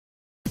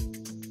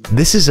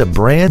This is a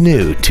brand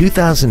new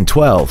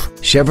 2012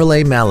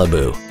 Chevrolet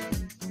Malibu.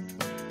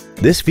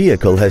 This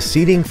vehicle has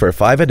seating for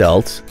 5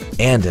 adults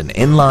and an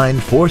inline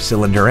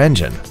 4-cylinder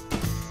engine.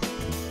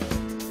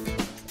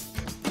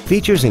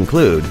 Features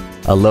include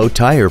a low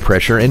tire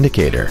pressure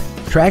indicator,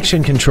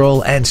 traction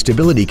control and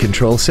stability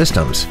control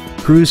systems,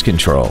 cruise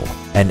control,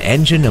 an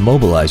engine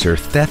immobilizer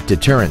theft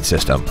deterrent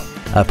system,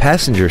 a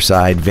passenger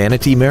side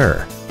vanity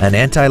mirror, an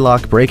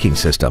anti-lock braking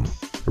system,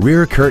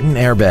 rear curtain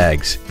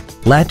airbags,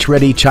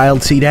 latch-ready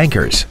child seat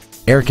anchors,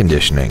 air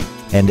conditioning,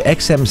 and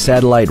XM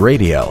satellite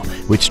radio,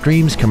 which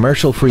streams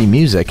commercial-free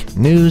music,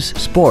 news,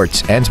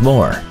 sports, and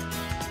more.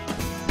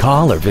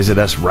 Call or visit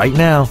us right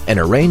now and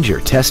arrange your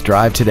test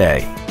drive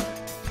today.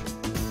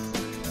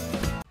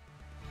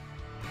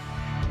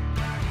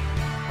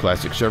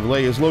 Classic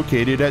Chevrolet is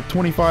located at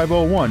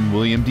 2501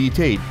 William D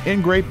Tate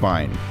in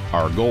Grapevine.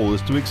 Our goal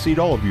is to exceed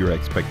all of your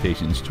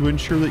expectations to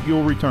ensure that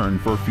you'll return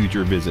for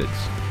future visits.